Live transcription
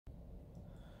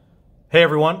Hey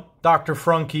everyone, Dr.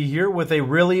 Frunkey here with a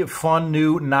really fun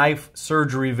new knife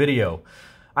surgery video.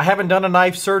 I haven't done a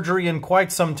knife surgery in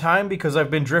quite some time because I've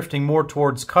been drifting more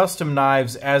towards custom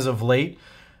knives as of late.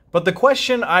 But the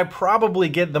question I probably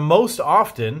get the most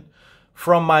often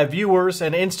from my viewers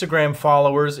and Instagram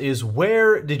followers is,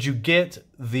 where did you get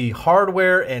the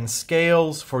hardware and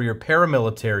scales for your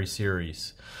paramilitary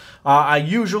series? I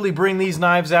usually bring these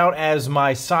knives out as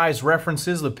my size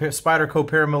references, the Spyderco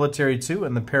Paramilitary 2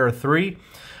 and the Para 3.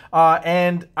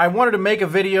 And I wanted to make a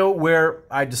video where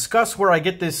I discuss where I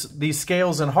get these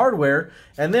scales and hardware,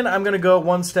 and then I'm going to go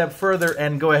one step further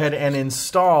and go ahead and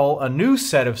install a new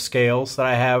set of scales that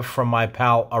I have from my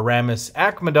pal Aramis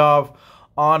Akhmedov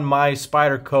on my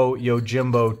Spyderco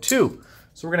Yojimbo 2.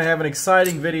 So we're going to have an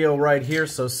exciting video right here,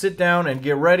 so sit down and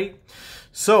get ready.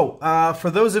 So, for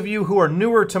those of you who are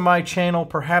newer to my channel,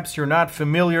 perhaps you're not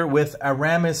familiar with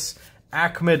Aramis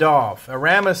Akhmedov.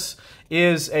 Aramis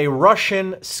is a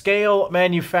Russian scale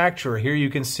manufacturer. Here you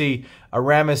can see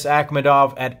Aramis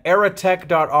Akhmedov at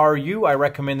aratech.ru. I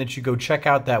recommend that you go check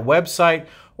out that website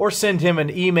or send him an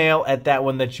email at that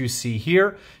one that you see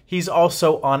here. He's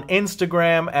also on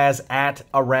Instagram as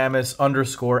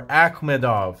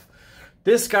 @Aramis_Akhmedov.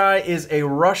 This guy is a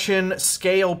Russian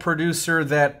scale producer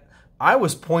that I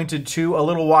was pointed to a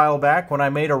little while back when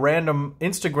I made a random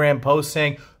Instagram post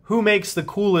saying, who makes the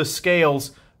coolest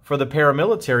scales for the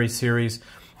paramilitary series?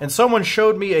 And someone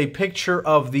showed me a picture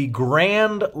of the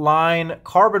Grand Line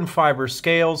carbon fiber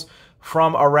scales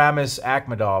from Aramis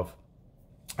Akhmedov.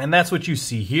 And that's what you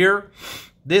see here.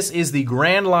 This is the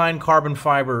Grand Line carbon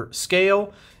fiber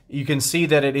scale. You can see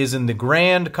that it is in the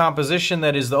grand composition,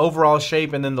 that is the overall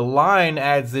shape, and then the line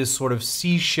adds this sort of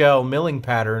seashell milling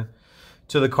pattern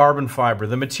to the carbon fiber.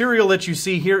 The material that you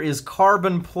see here is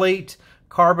carbon plate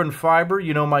carbon fiber.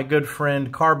 You know my good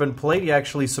friend Carbon Plate. He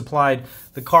actually supplied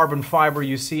the carbon fiber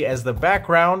you see as the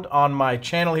background on my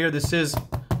channel here. This is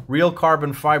real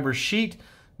carbon fiber sheet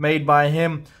made by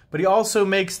him, but he also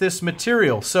makes this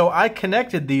material. So I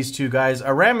connected these two guys.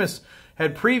 Aramis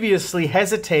had previously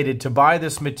hesitated to buy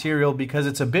this material because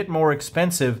it's a bit more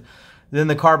expensive than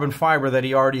the carbon fiber that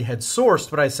he already had sourced,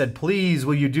 but I said, please,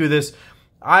 will you do this?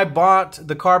 I bought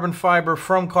the carbon fiber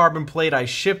from Carbon Plate, I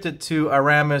shipped it to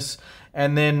Aramis,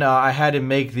 and then I had him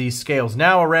make these scales.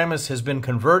 Now Aramis has been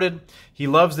converted. He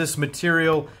loves this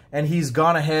material, and he's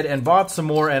gone ahead and bought some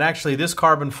more, and actually this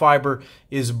carbon fiber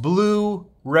is blue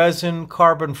resin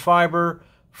carbon fiber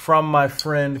from my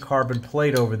friend Carbon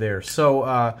Plate over there.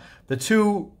 So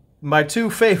my two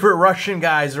favorite Russian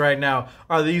guys right now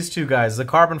are these two guys, the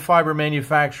carbon fiber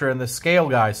manufacturer and the scale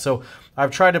guy. So I've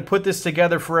tried to put this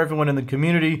together for everyone in the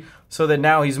community so that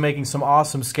now he's making some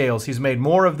awesome scales. He's made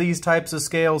more of these types of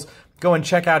scales. Go and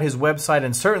check out his website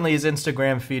and certainly his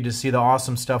Instagram feed to see the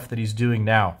awesome stuff that he's doing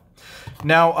now.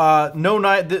 Now,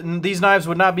 these knives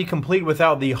would not be complete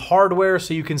without the hardware,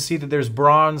 so you can see that there's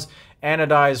bronze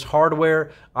anodized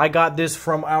hardware. I got this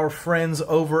from our friends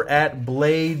over at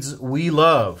Blades We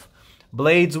Lov.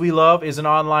 Blades We Lov is an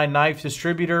online knife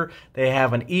distributor. They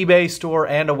have an eBay store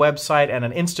and a website and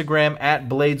an Instagram at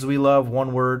Blades We Lov,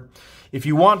 one word. If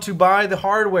you want to buy the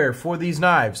hardware for these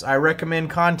knives, I recommend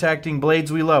contacting Blades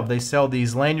We Lov. They sell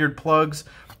these lanyard plugs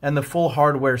and the full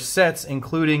hardware sets,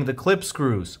 including the clip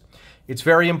screws. It's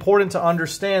very important to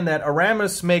understand that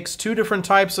Aramis makes two different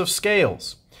types of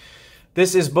scales.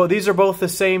 These are both the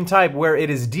same type, where it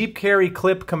is deep carry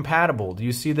clip compatible. Do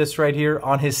you see this right here?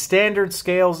 On his standard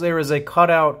scales, there is a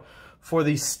cutout for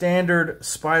the standard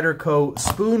Spyderco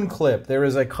spoon clip. There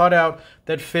is a cutout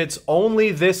that fits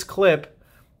only this clip,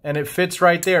 and it fits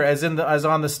right there as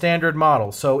on the standard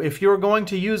model. So if you're going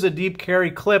to use a deep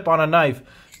carry clip on a knife,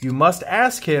 you must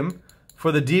ask him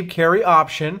for the deep carry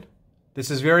option. This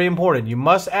is very important. You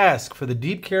must ask for the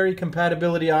deep carry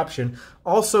compatibility option.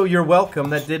 Also, you're welcome.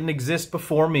 That didn't exist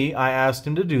before me. I asked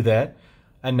him to do that,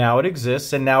 and now it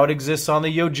exists. And now it exists on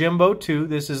the Yojimbo 2.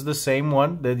 This is the same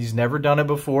one. That he's never done it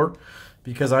before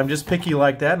because I'm just picky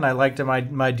like that, and I liked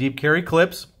my deep carry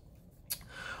clips.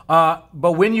 But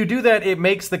when you do that, it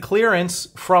makes the clearance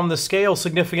from the scale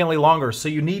significantly longer. So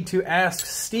you need to ask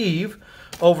Steve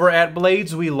over at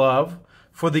Blades We Lov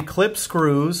for the clip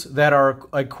screws that are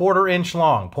a 1/4 inch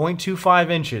long,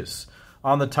 0.25 inches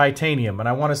on the titanium. And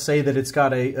I want to say that it's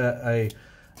got a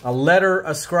letter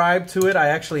ascribed to it. I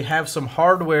actually have some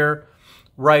hardware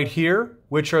right here,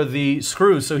 which are the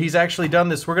screws. So he's actually done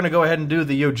this. We're going to go ahead and do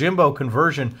the Yojimbo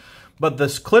conversion. But the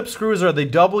clip screws are the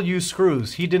W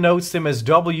screws. He denotes them as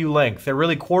W length. They're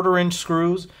really 1/4 inch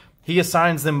screws. He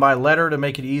assigns them by letter to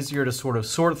make it easier to sort of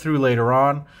sort through later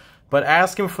on. But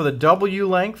ask him for the W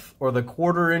length or the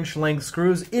 1/4 inch length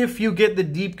screws if you get the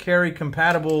deep carry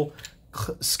compatible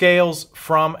scales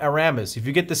from Aramis. If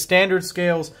you get the standard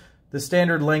scales, the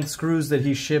standard length screws that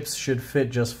he ships should fit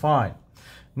just fine.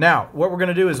 Now, what we're going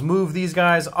to do is move these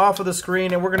guys off of the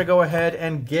screen, and we're going to go ahead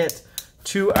and get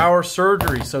to our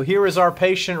surgery. So here is our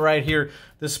patient right here,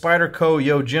 the Spyderco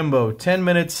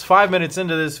Yojimbo. 5 minutes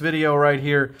into this video right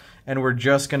here, and we're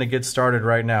just going to get started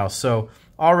right now. So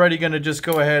already going to just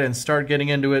go ahead and start getting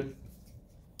into it.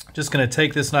 Just going to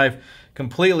take this knife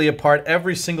completely apart.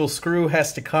 Every single screw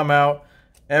has to come out.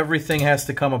 Everything has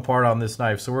to come apart on this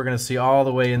knife. So we're going to see all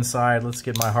the way inside. Let's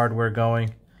get my hardware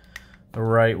going the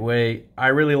right way. I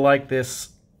really like this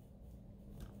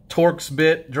Torx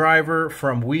bit driver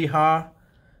from Weha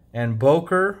and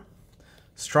Boker.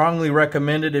 Strongly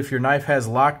recommended if your knife has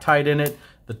Loctite in it.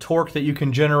 The torque that you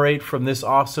can generate from this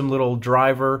awesome little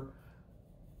driver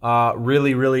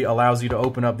really allows you to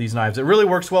open up these knives. It really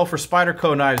works well for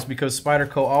Spyderco knives because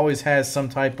Spyderco always has some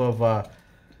type of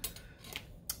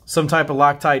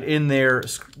Loctite in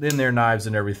their knives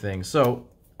and everything. So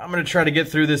I'm going to try to get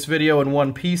through this video in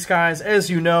one piece, guys.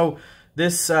 As you know,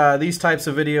 these types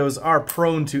of videos are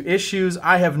prone to issues.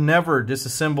 I have never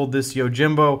disassembled this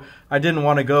Yojimbo. I didn't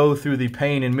want to go through the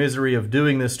pain and misery of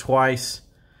doing this twice,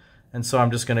 and so I'm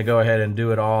just going to go ahead and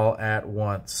do it all at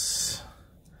once.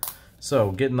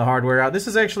 So, getting the hardware out. This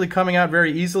is actually coming out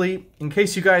very easily. In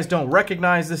case you guys don't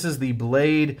recognize, this is the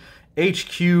Blade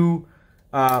HQ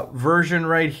version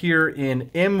right here in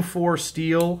M4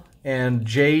 steel and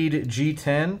Jade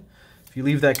G10. If you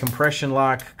leave that compression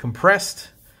lock compressed,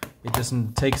 it just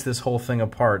takes this whole thing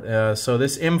apart. So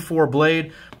this M4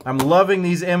 blade, I'm loving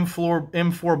these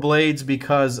M4 blades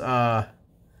because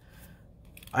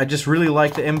I just really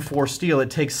like the M4 steel. It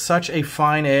takes such a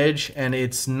fine edge, and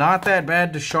it's not that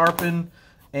bad to sharpen,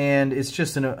 and it's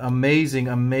just an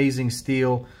amazing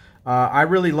steel. I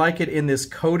really like it in this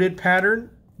coated pattern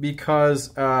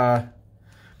because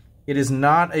it is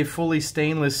not a fully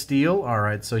stainless steel. All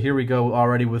right, so here we go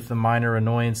already with the minor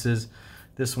annoyances.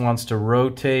 This wants to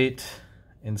rotate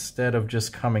instead of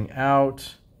just coming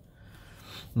out.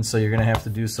 And so you're going to have to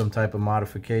do some type of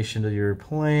modification to your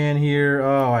plan here.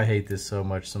 Oh, I hate this so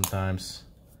much sometimes.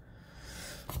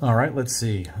 All right, let's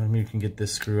see. Maybe you can get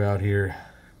this screw out here.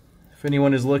 If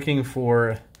anyone is looking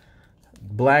for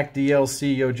black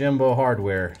DLC Yojimbo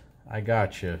hardware, I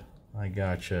gotcha. I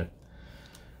gotcha.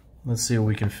 Let's see what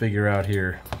we can figure out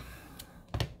here.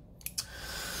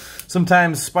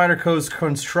 Sometimes Spyderco's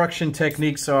construction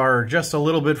techniques are just a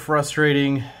little bit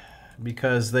frustrating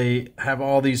because they have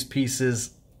all these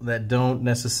pieces that don't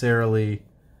necessarily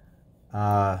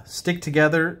stick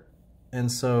together.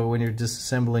 And so when you're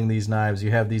disassembling these knives,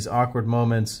 you have these awkward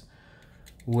moments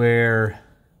where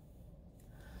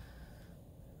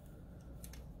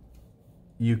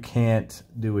you can't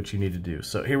do what you need to do.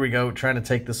 So here we go, trying to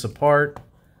take this apart.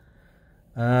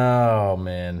 Oh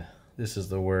man, this is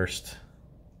the worst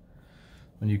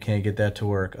when you can't get that to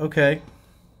work. Okay,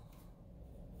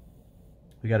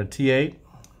 we got a T8.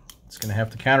 It's gonna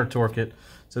have to counter torque it.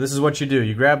 So this is what you do.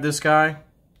 You grab this guy,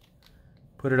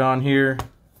 put it on here,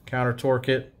 counter torque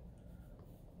it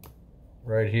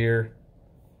right here.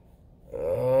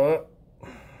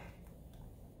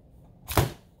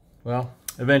 Well,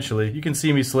 eventually you can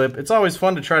see me slip. It's always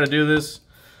fun to try to do this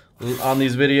on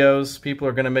these videos. People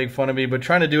are going to make fun of me, but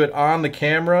trying to do it on the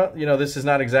camera, you know, this is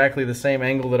not exactly the same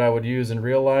angle that I would use in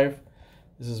real life.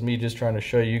 This is me just trying to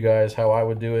show you guys how I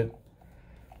would do it.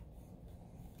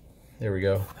 There we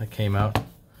go. That came out.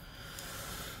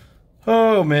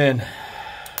 Oh, man.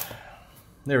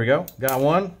 There we go. Got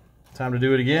one. Time to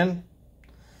do it again.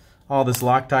 All this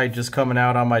Loctite just coming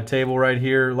out on my table right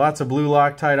here. Lots of blue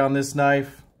Loctite on this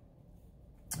knife,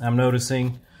 I'm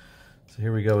noticing. So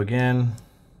here we go again.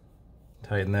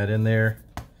 Tighten that in there.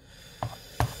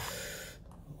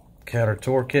 Counter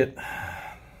torque it.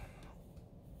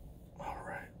 All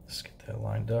right, let's get that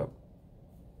lined up.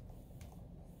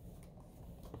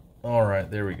 All right,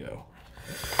 there we go.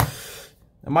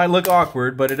 It might look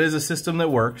awkward, but it is a system that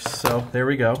works. So there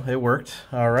we go, it worked.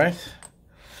 All right.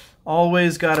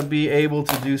 Always got to be able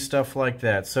to do stuff like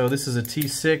that. So this is a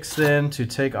T6 then to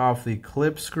take off the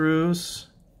clip screws.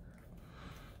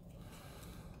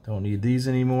 Don't need these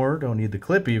anymore. Don't need the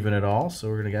clip even at all. So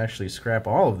we're going to actually scrap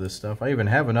all of this stuff. I even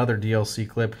have another DLC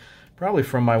clip, probably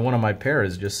from one of my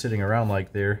paras, just sitting around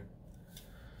like there.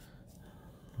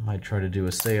 Might try to do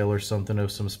a sale or something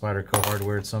of some Spyderco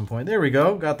hardware at some point. There we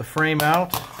go. Got the frame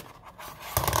out.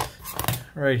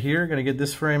 Right here. Going to get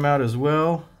this frame out as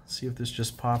well. See if this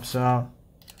just pops out.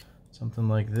 Something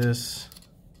like this.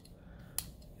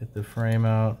 Get the frame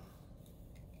out.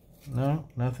 No,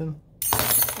 nothing.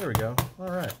 There we go.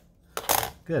 All right.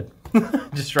 good.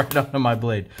 Just right onto my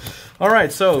blade. All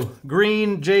right, so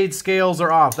green jade scales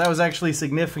are off. That was actually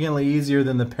significantly easier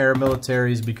than the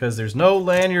paramilitaries because there's no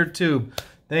lanyard tube.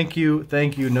 Thank you,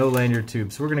 no lanyard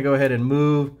tube. So we're gonna go ahead and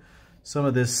move some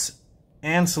of this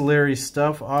ancillary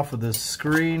stuff off of the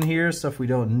screen here, stuff we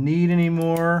don't need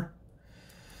anymore.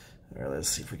 All right, let's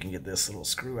see if we can get this little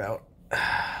screw out.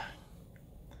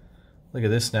 Look at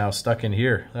this now, stuck in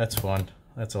here. That's fun.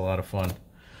 That's a lot of fun.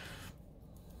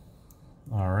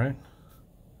 All right.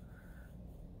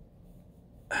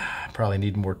 Probably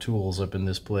need more tools up in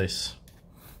this place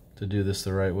to do this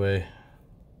the right way.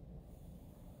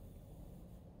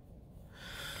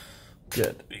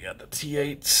 Good, we got the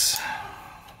T8s.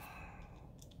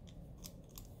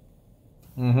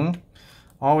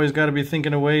 Always got to be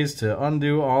thinking of ways to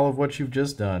undo all of what you've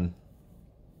just done.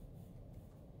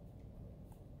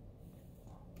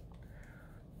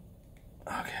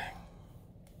 Okay.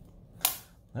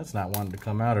 That's not wanting to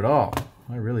come out at all.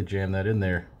 I really jammed that in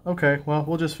there. Okay, well,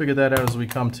 we'll just figure that out as we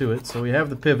come to it. So we have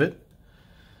the pivot.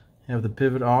 Have the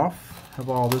pivot off. Have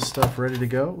all this stuff ready to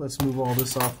go. Let's move all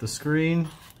this off the screen.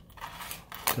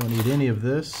 Don't need any of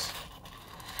this.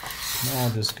 Now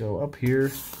I'll just go up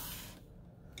here.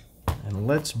 And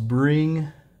let's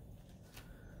bring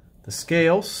the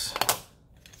scales.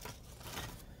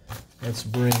 Let's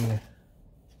bring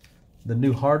the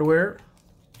new hardware.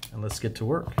 And let's get to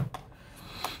work.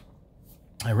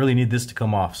 I really need this to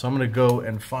come off, so I'm going to go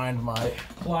and find my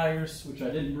pliers, which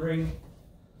I didn't bring.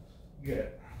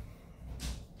 Good.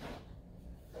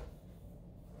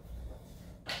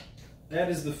 That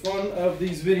is the fun of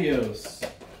these videos.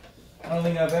 I don't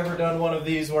think I've ever done one of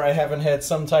these where I haven't had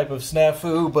some type of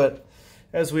snafu, but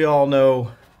as we all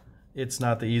know, it's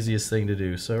not the easiest thing to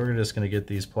do. So we're just going to get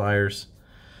these pliers,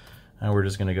 and we're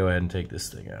just going to go ahead and take this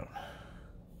thing out.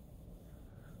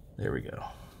 There we go.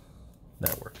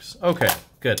 That works. Okay,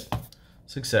 good.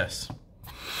 Success.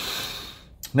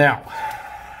 Now,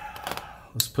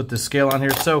 let's put this scale on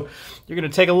here. So you're going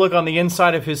to take a look on the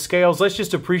inside of his scales. Let's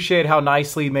just appreciate how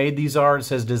nicely made these are. It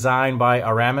says designed by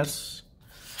Aramis.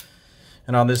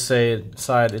 And on this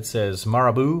side it says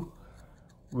Marabu,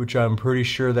 which I'm pretty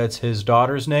sure that's his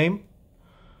daughter's name.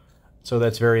 So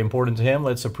that's very important to him.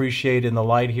 Let's appreciate in the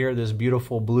light here this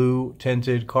beautiful blue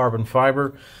tinted carbon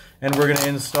fiber. And we're going to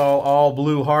install all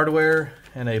blue hardware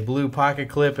and a blue pocket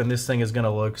clip, and this thing is going to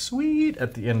look sweet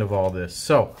at the end of all this.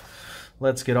 So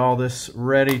let's get all this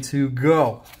ready to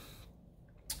go.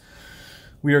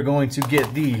 We are going to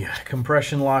get the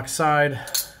compression lock side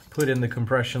put in the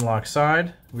compression lock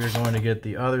side. We are going to get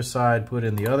the other side put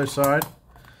in the other side.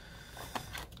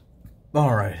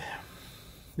 All right,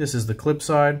 this is the clip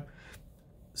side.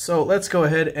 So let's go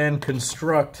ahead and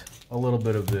construct a little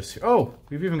bit of this here. Oh,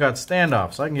 we've even got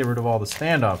standoffs. I can get rid of all the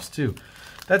standoffs too.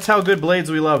 That's how good Blades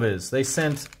We Lov is. They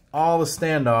sent all the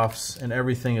standoffs and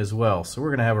everything as well. So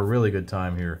we're gonna have a really good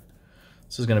time here.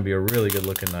 This is gonna be a really good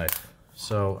looking knife.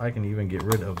 So I can even get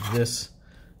rid of this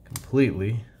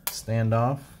completely.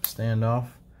 Standoff, standoff,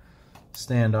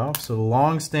 standoff. So the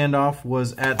long standoff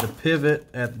was at the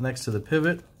pivot, next to the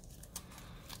pivot.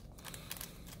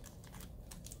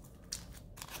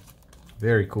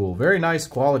 Very cool. Very nice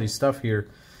quality stuff here.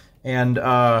 And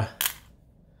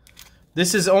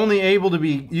this is only able to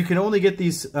be, you can only get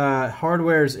these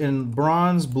hardwares in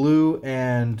bronze, blue,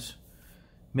 and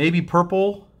maybe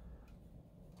purple.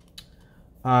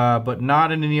 But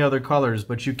not in any other colors.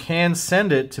 But you can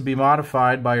send it to be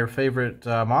modified by your favorite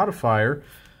modifier.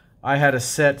 I had a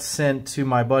set sent to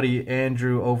my buddy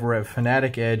Andrew over at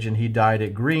Fanatic Edge, and he dyed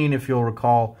it green, if you'll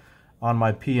recall, on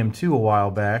my PM2 a while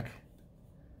back.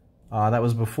 That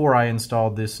was before I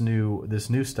installed this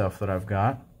new stuff that I've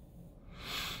got.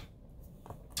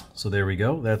 So there we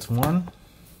go. That's one.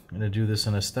 I'm going to do this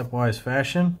in a stepwise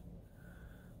fashion.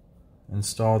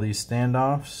 Install these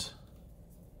standoffs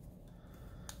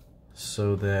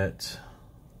so that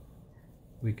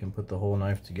we can put the whole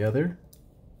knife together.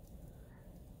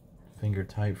 Finger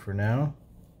tight for now.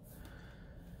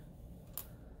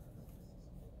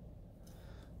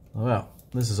 Well,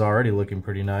 this is already looking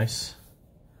pretty nice.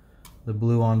 The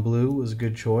blue on blue was a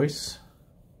good choice.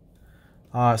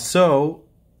 So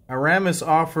Aramis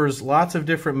offers lots of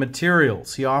different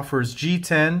materials. He offers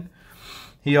G10.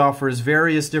 He offers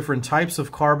various different types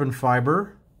of carbon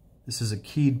fiber. This is a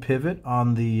keyed pivot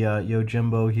on the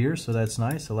Yojimbo here, so that's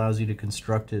nice. Allows you to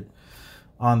construct it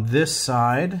on this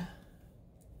side.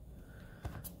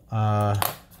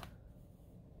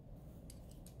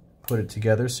 Put it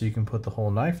together so you can put the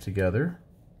whole knife together.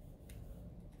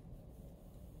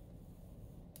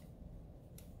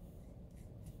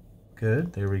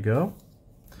 Good, there we go.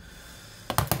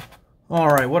 All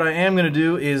right, what I am going to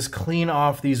do is clean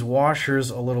off these washers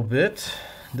a little bit.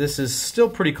 This is still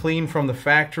pretty clean from the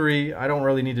factory. I don't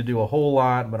really need to do a whole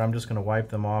lot, but I'm just going to wipe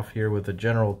them off here with a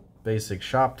general basic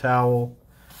shop towel.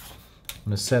 I'm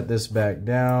going to set this back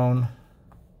down.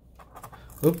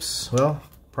 Oops, well,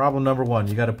 problem number one,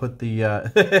 you got to put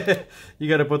the you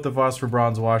got to put the phosphor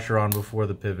bronze washer on before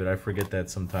the pivot. I forget that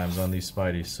sometimes on these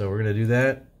Spydies. So we're going to do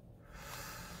that.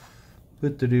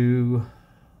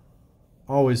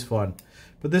 Always fun.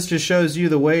 But this just shows you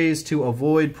the ways to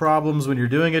avoid problems when you're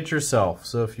doing it yourself.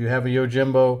 So if you have a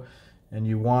Yojimbo and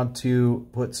you want to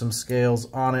put some scales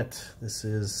on it, this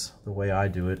is the way I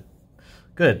do it.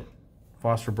 Good.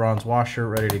 Phosphor bronze washer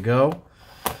ready to go.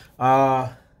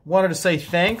 Wanted to say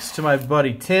thanks to my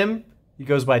buddy Tim. He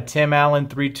goes by Tim Allen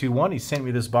 321. He sent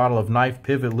me this bottle of knife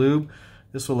pivot lube.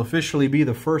 This will officially be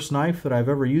the first knife that I've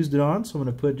ever used it on, so I'm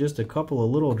going to put just a couple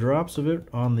of little drops of it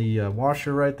on the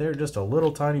washer right there, just a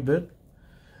little tiny bit.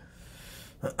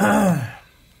 Since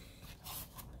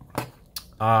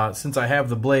I have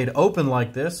the blade open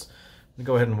like this, I'm going to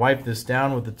go ahead and wipe this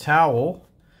down with the towel.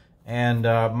 And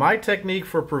my technique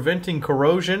for preventing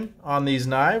corrosion on these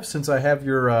knives, since I have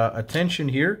your attention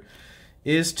here,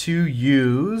 is to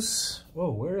use...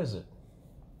 Whoa, where is it?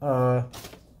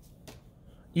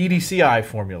 EDCI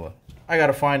formula. I got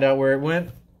to find out where it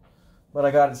went, but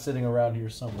I got it sitting around here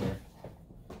somewhere.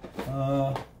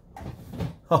 Oh,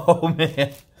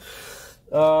 man.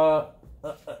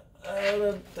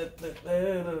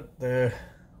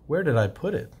 Where did I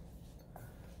put it?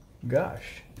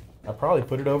 Gosh, I probably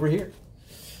put it over here.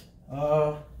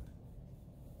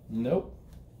 Nope.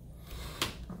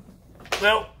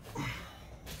 Well,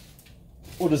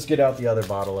 we'll just get out the other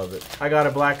bottle of it. I got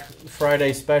a Black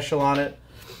Friday special on it,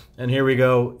 and here we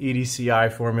go,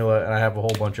 EDCI formula, and I have a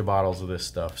whole bunch of bottles of this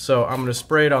stuff. So I'm going to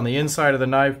spray it on the inside of the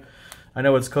knife. I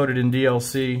know it's coated in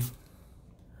DLC,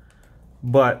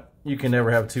 but you can never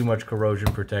have too much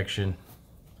corrosion protection.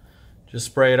 Just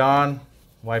spray it on,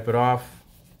 wipe it off,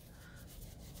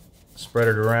 spread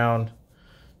it around,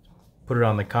 put it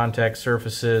on the contact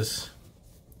surfaces,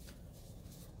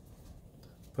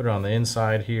 put it on the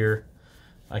inside here.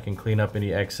 I can clean up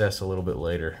any excess a little bit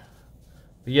later.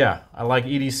 But yeah, I like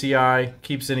EDCI,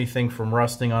 keeps anything from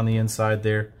rusting on the inside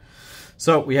there.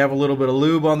 So we have a little bit of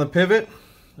lube on the pivot.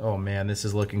 Oh man, this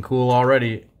is looking cool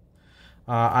already.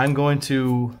 I'm going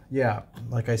to, yeah,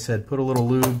 like I said, put a little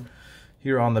lube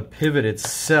here on the pivot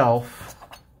itself.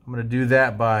 I'm going to do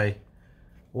that by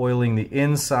oiling the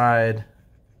inside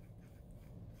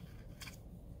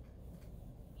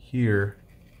here,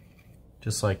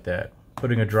 just like that.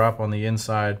 Putting a drop on the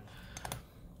inside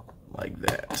like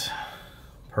that.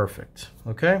 Perfect.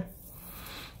 Okay.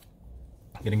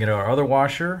 Gonna get our other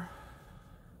washer,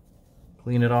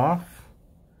 clean it off.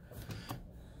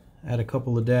 Add a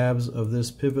couple of dabs of this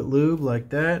pivot lube like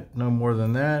that, no more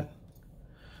than that.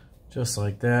 Just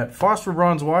like that. Phosphor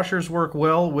bronze washers work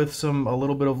well with a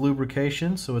little bit of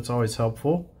lubrication, so it's always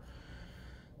helpful.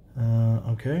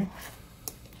 Okay.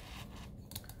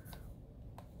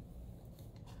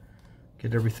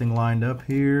 Get everything lined up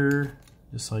here,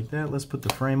 just like that. Let's put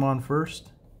the frame on first.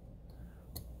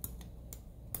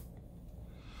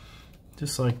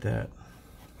 Just like that.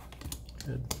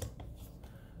 Good.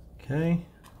 Okay.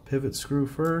 Pivot screw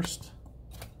first.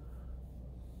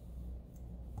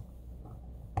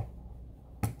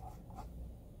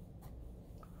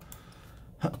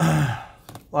 A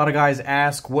lot of guys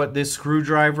ask what this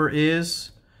screwdriver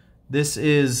is. This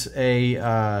is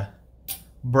a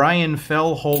Brian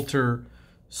Fellholter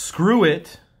Screw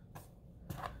It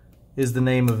is the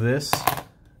name of this. It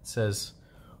says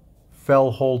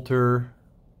Fellholter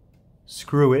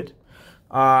Screw It.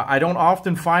 I don't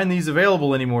often find these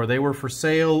available anymore. They were for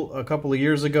sale a couple of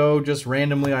years ago. Just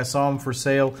randomly I saw them for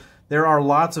sale. There are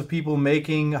lots of people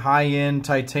making high-end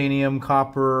titanium,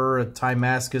 copper,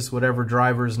 Damascus, whatever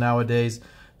drivers nowadays.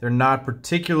 They're not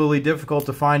particularly difficult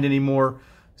to find anymore.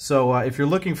 So if you're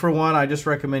looking for one, I just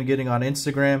recommend getting on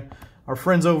Instagram. Our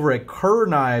friends over at Kerr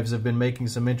Knives have been making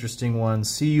some interesting ones.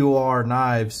 C-U-R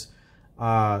Knives.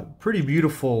 Pretty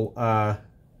beautiful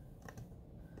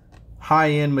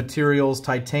high-end materials,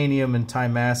 titanium and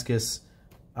Damascus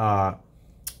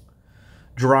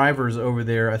drivers over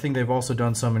there. I think they've also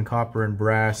done some in copper and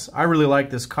brass. I really like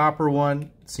this copper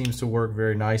one. It seems to work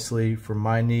very nicely for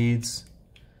my needs.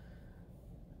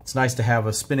 It's nice to have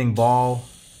a spinning ball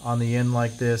on the end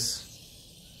like this.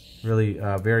 Really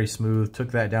very smooth.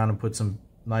 Took that down and put some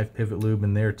knife pivot lube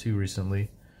in there too recently.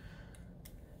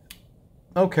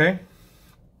 Okay.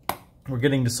 We're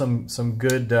getting to some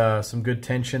good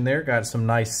tension there. Got some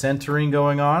nice centering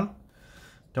going on.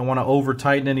 Don't want to over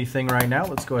tighten anything right now.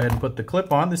 Let's go ahead and put the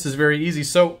clip on. This is very easy.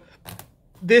 So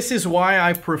this is why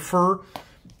I prefer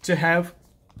to have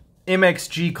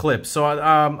MXG clips. So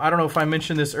I don't know if I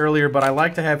mentioned this earlier, but I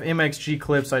like to have MXG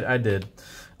clips. I did.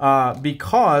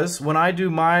 Because when I do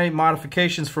my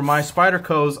modifications for my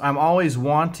Spydercos, I'm always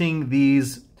wanting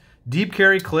these deep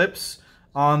carry clips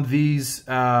on these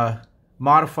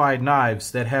modified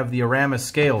knives that have the Aramis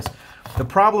scales. The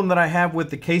problem that I have with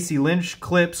the Casey Lynch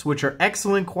clips, which are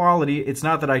excellent quality, it's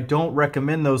not that I don't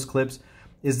recommend those clips,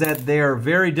 is that they are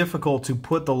very difficult to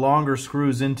put the longer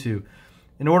screws into.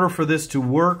 In order for this to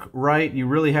work right, you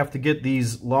really have to get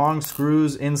these long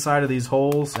screws inside of these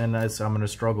holes, and I'm going to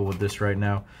struggle with this right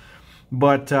now.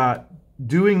 But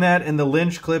doing that in the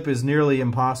Lynch clip is nearly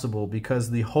impossible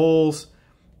because the holes,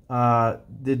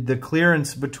 the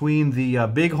clearance between the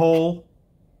big hole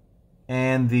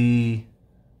and the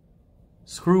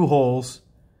screw holes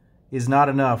is not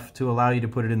enough to allow you to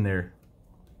put it in there.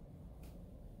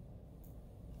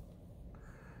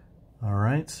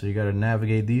 Alright, so you got to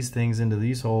navigate these things into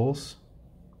these holes.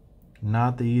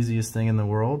 Not the easiest thing in the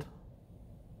world.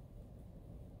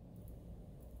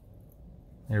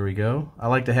 There we go. I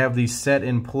like to have these set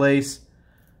in place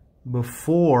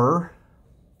before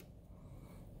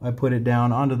I put it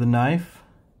down onto the knife.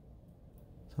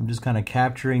 So I'm just kind of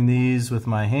capturing these with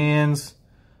my hands.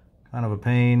 Kind of a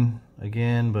pain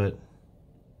again, but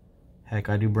heck,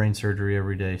 I do brain surgery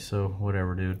every day, so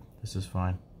whatever, dude. This is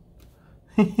fine.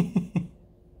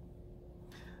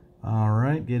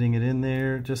 Alright, getting it in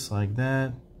there just like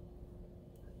that.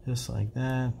 Just like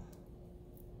that.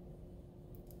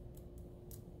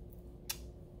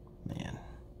 Man.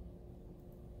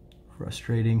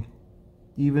 Frustrating.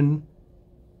 Even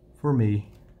for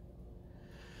me.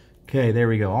 Okay, there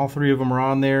we go. All three of them are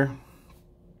on there.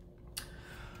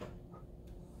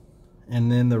 And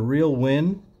then the real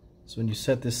win is when you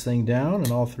set this thing down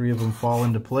and all three of them fall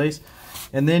into place.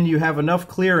 And then you have enough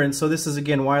clearance. So this is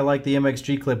again why I like the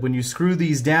MXG clip. When you screw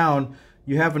these down,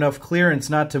 you have enough clearance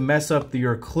not to mess up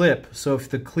your clip. So if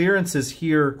the clearances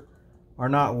here are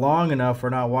not long enough or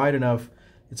not wide enough,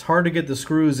 it's hard to get the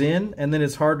screws in, and then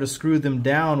it's hard to screw them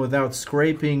down without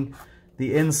scraping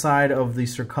the inside of the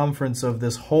circumference of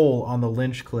this hole on the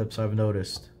Lynch clips, I've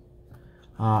noticed.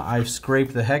 I've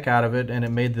scraped the heck out of it, and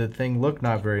it made the thing look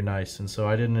not very nice, and so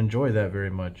I didn't enjoy that very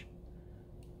much.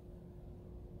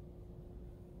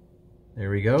 There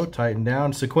we go, tighten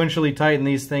down. Sequentially tighten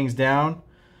these things down.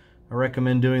 I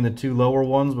recommend doing the two lower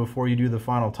ones before you do the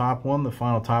final top one. The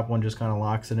final top one just kind of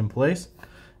locks it in place.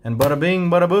 And bada bing,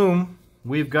 bada boom,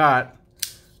 we've got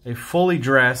a fully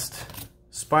dressed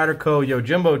Spyderco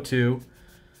Yojimbo 2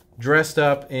 dressed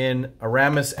up in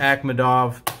Aramis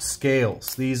Akhmedov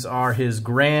scales. These are his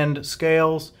grand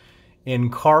scales in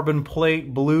carbon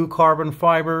plate, blue carbon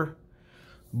fiber,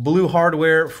 blue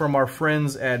hardware from our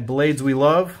friends at Blades We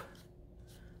Lov.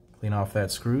 Clean off that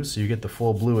screw so you get the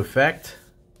full blue effect.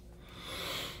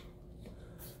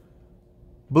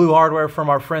 Blue hardware from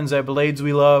our friends at Blades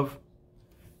We Lov,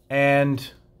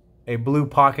 and a blue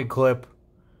pocket clip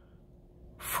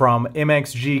from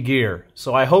MXG Gear.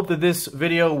 So I hope that this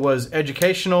video was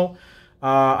educational.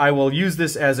 I will use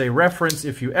this as a reference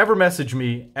if you ever message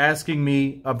me asking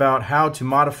me about how to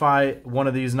modify one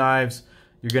of these knives.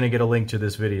 You're going to get a link to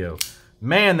this video.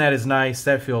 Man, that is nice.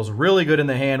 That feels really good in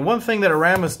the hand. One thing that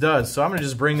Aramis does, so I'm going to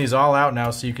just bring these all out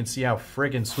now so you can see how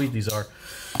friggin' sweet these are.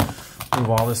 Move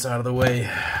all this out of the way.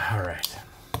 All right.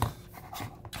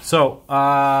 So,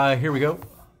 here we go.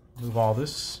 Move all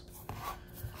this.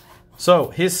 So,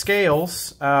 his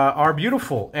scales are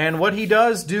beautiful. And what he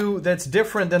does do that's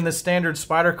different than the standard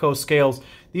Spyderco scales,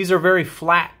 these are very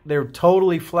flat. They're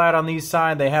totally flat on these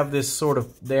sides. They have this sort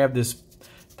of, this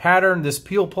pattern, this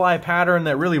peel ply pattern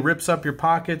that really rips up your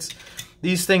pockets.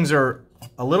 These things are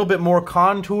a little bit more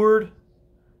contoured,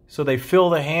 so they fill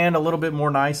the hand a little bit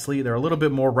more nicely. They're a little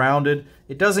bit more rounded.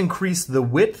 It does increase the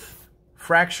width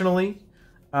fractionally,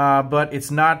 but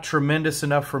it's not tremendous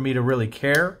enough for me to really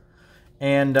care.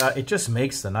 And it just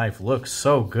makes the knife look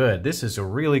so good. This is a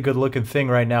really good looking thing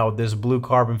right now with this blue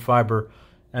carbon fiber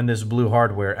and this blue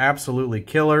hardware. Absolutely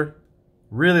killer.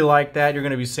 Really like that. You're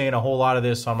going to be seeing a whole lot of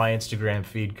this on my Instagram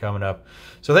feed coming up.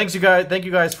 So thank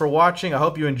you guys for watching. I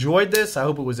hope you enjoyed this. I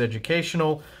hope it was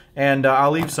educational. And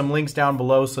I'll leave some links down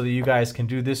below so that you guys can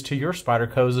do this to your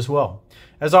Spydercos as well.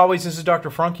 As always, this is Dr.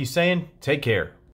 Frunkey saying, take care.